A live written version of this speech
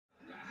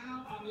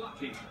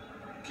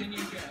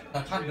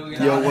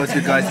Yo, what's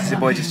good guys, it's your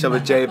boy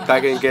JubbaJ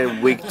back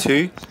again, week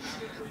 2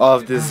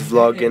 of this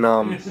vlog, and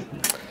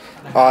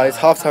it's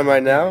halftime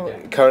right now,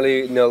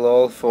 currently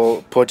 0-0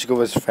 for Portugal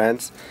vs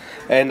France,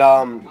 and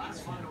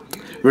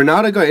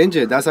Ronaldo got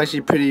injured. That's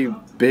actually pretty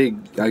big,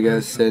 I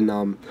guess,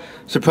 and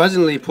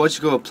surprisingly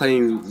Portugal are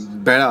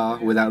playing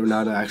better without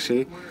Ronaldo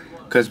actually,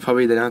 because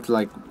probably they don't have to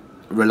like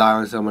rely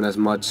on someone as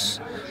much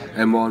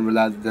and more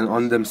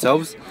on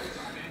themselves,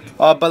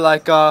 but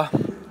like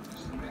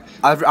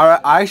I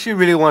actually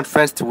really want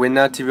France to win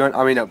now, to be honest.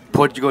 I mean,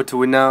 Portugal to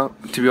win now,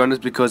 to be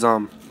honest, because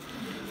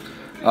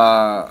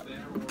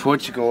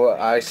Portugal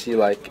are actually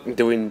like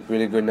doing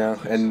really good now,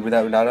 and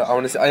without Ronaldo, I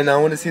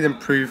want to see them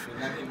prove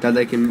that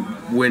they can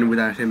win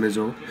without him as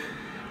well,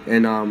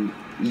 and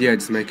yeah,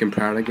 just make him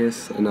proud, I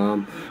guess,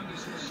 and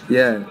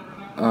yeah,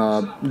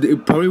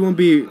 it probably won't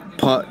be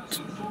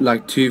part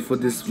like 2 for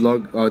this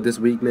vlog or this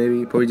week,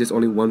 maybe probably just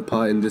only 1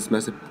 part in this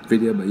massive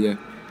video, but yeah.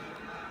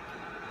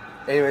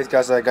 Anyways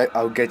guys,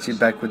 I'll get you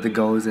back with the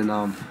goals, and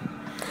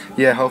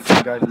yeah, hopefully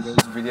you guys enjoy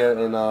this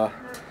video, and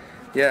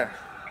yeah.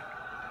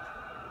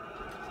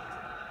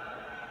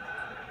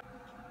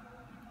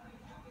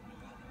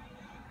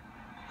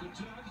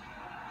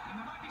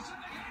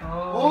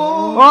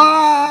 Oh!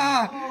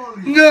 Ah!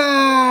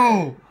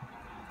 No!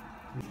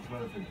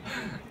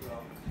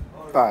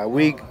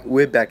 Alright,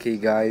 we're back here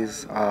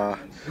guys.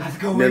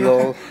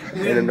 Nil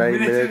in the 90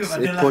 minutes.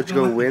 If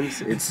Portugal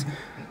wins, it's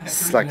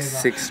like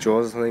 6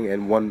 draws or something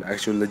and 1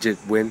 actual legit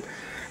win.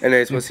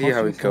 Anyways, we'll see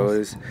how it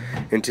goes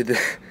into the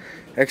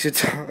extra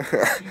time.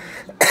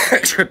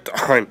 Extra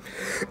time.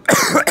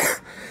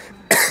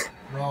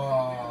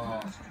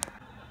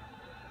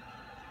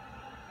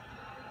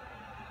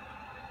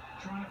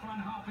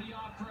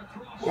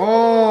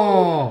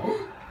 Oh!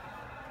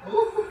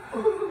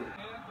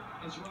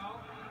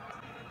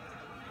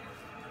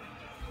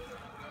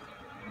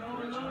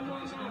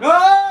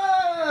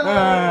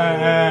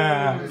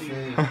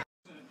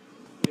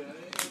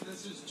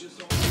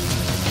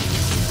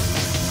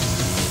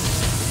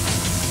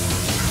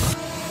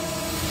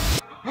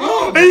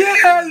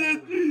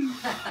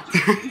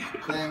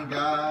 Thank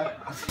God.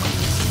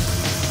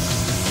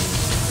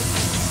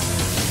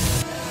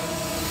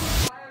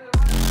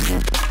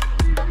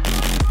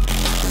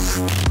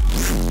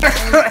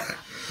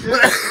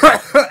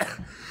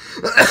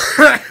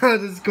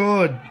 It's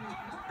good.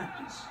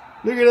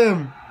 Look at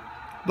him.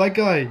 That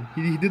guy.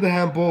 He did the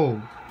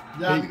handball.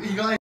 Yeah, he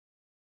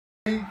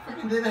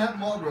freaking did have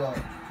more, bro.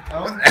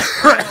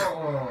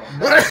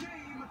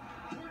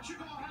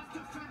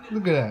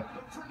 Look at that.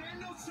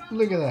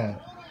 Look at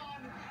that.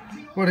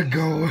 What a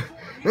goal.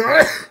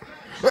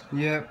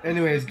 Yeah,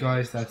 anyways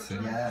guys, that's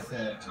it. Yeah, that's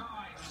it.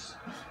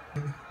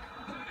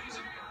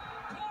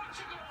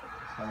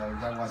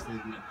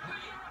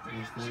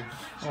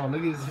 Oh,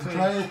 look at his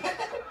face.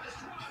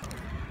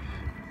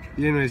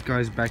 Anyways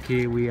guys, back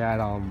here we at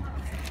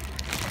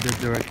the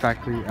direct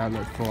factory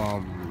outlet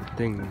for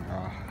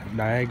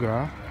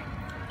Niagara,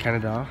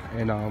 Canada,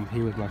 and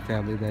here with my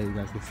family there, you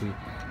guys can see,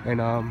 and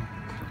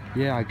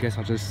yeah, I guess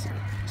I'll just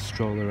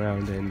stroll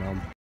around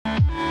and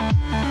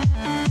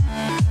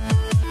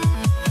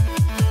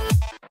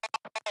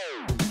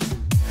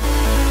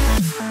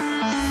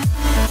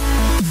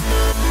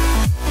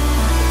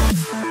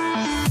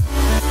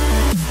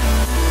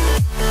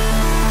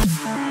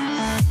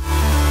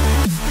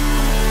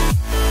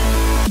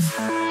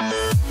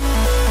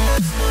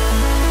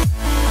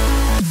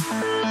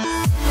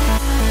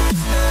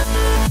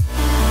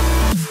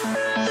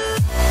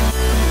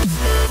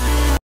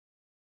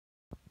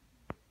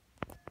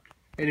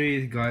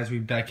anyways guys,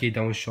 we're back here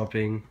done with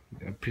shopping.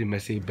 Pretty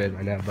messy bed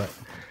right now, but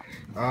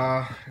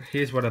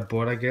here's what I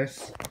bought, I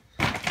guess.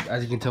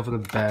 As you can tell from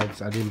the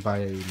bags, I didn't buy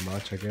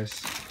much, I guess.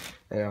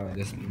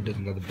 There's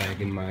another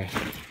bag in my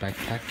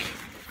backpack.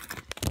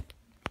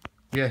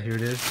 Yeah, here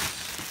it is.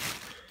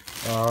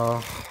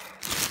 So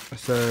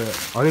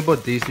I only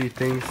bought these 3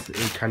 things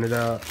in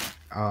Canada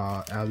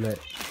outlet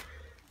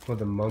for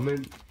the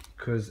moment,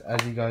 because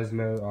as you guys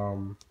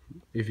know,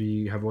 if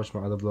you have watched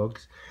my other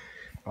vlogs,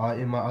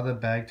 in my other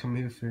bag,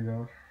 Tommy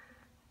Hilfiger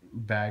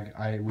bag,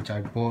 which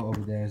I bought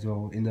over there as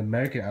well in the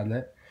American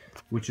outlet,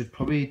 which is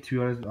probably, to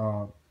be honest,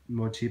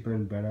 more cheaper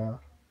and better,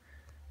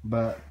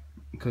 but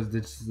because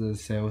this the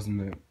sales and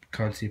the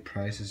currency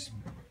price is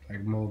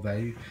like more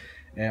value,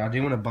 and I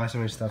didn't want to buy so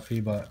much stuff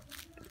here, but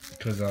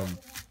because I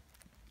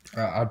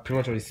pretty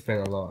much already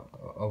spent a lot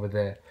over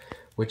there,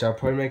 which I'll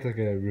probably make like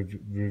a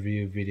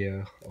review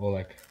video or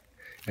like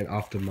an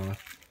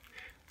aftermath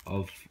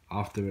of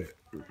after it.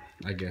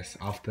 I guess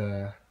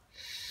after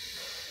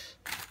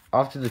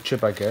the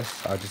trip, I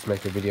guess I'll just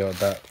make a video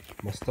about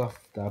my stuff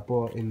that I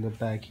bought in the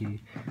bag here.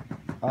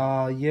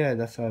 Yeah,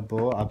 that's what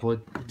I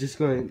bought. Just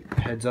going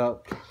heads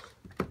up,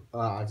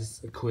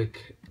 just a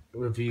quick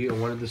review on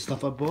one of the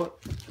stuff I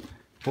bought.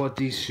 Bought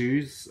these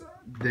shoes.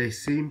 They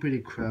seem pretty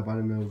crap. I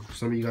don't know,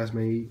 some of you guys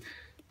may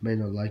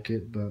not like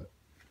it, but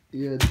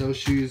yeah, those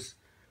shoes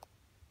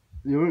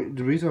You know,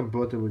 the reason I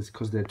bought them was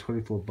because they're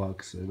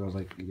 $24, and I was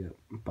like, yeah,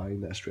 I'm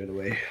buying that straight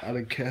away. I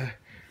don't care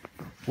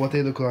what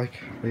they look like,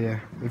 but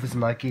yeah, if it's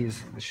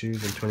Nikes, the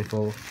shoes, and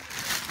 24,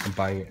 I'm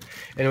buying it.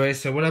 Anyway,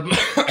 so what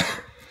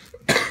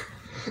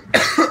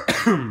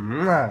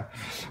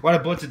what I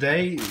bought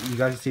today, you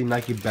guys see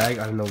Nike bag.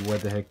 I don't know where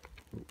the heck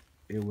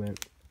it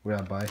went. Where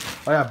I buy?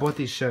 Oh yeah, I bought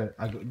these shirts.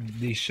 I got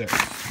these shirts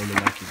from the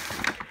Nike.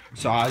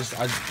 So I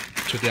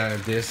took it out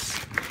of this.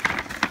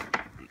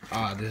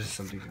 This is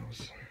something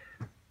else.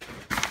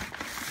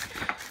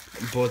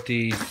 Bought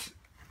these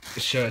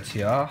shirts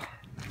here.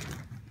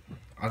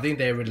 I think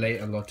they relate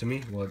a lot to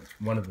me. Well,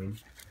 one of them.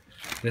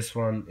 This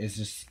one is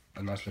just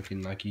a nice looking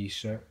Nike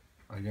shirt,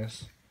 I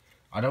guess.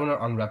 I don't want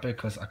to unwrap it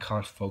because I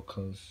can't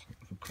focus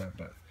for crap,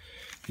 but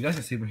you guys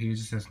can see, but here it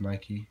just says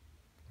Nike,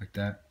 like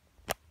that.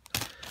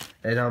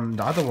 And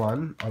the other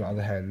one, on the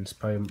other hand, is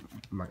probably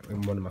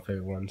one of my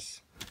favorite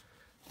ones.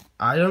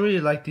 I don't really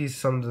like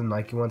some of the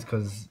Nike ones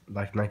because,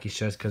 like Nike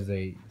shirts, because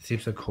they seem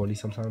so corny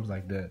sometimes,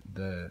 like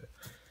the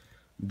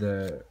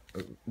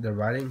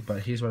writing.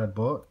 But here's what I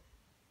bought,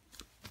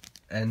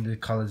 and the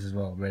colors as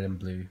well, red and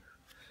blue.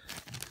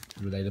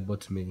 Relatable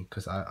to me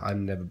because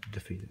I'm never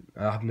defeated.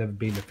 I've never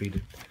been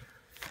defeated.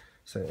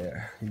 So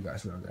yeah, you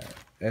guys know that.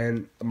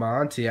 And my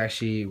auntie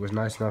actually was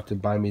nice enough to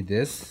buy me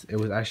this. It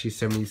was actually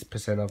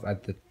 70% off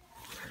at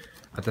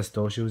the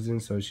store she was in,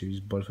 so she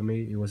just bought it for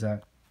me. It was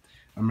at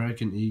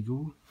American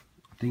Eagle.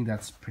 I think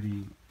that's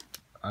pretty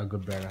a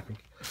good brand, I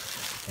think.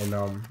 And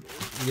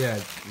yeah,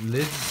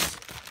 Liz.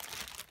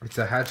 It's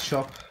a hat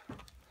shop.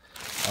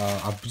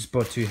 I just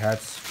bought 2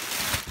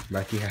 hats,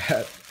 Nike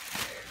hat.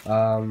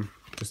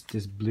 Just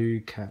this blue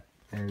cap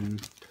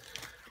and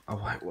a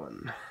white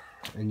one.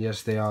 And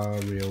yes, they are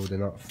real. They're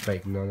not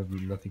fake.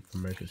 Nothing from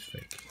America is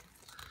fake.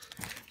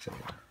 So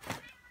yeah.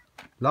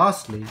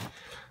 Lastly,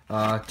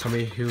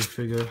 Tommy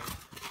Hilfiger.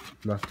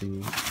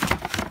 Nothing.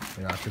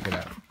 Yeah, I took it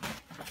out.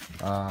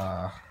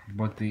 I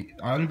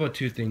only bought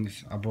 2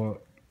 things. I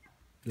bought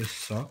this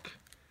sock,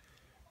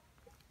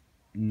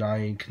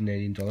 $9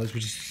 Canadian, which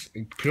is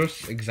pretty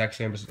much exact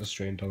same as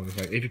Australian dollars.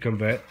 Like if you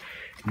convert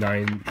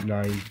nine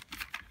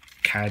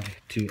CAD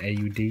to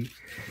AUD,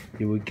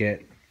 you would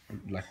get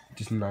like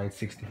just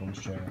 960 from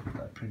Australia.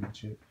 That's pretty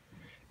much it.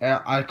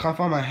 And I can't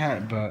find my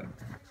hat, but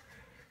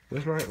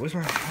where's my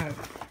hat?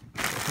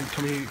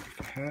 Tommy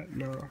hat?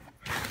 No.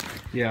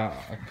 Yeah,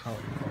 I can't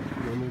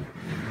remember.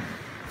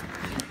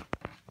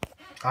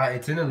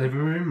 It's in the living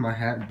room, my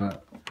hat,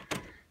 but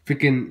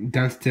freaking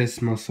downstairs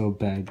smells so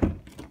bad.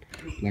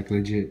 Like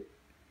legit.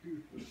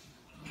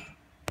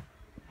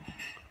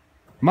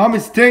 Mom,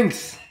 it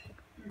stinks!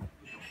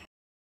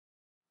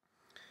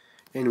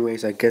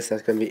 Anyways, I guess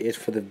that's gonna be it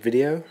for the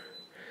video.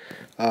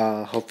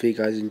 Hopefully you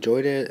guys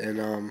enjoyed it,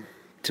 and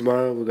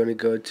tomorrow we're gonna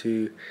go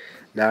to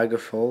Niagara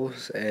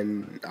Falls,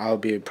 and I'll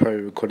be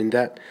probably recording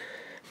that.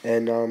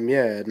 And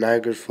yeah,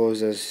 Niagara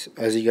Falls, as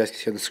you guys can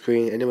see on the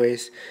screen.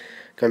 Anyways,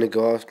 gonna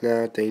go off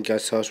now. Thank you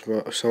guys so much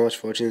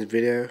for watching this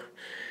video.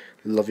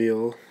 Love you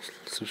all.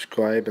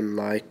 Subscribe and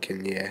like,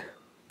 and yeah,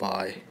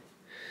 bye.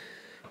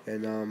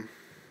 And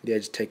yeah,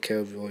 just take care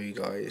of all you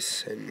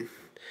guys, and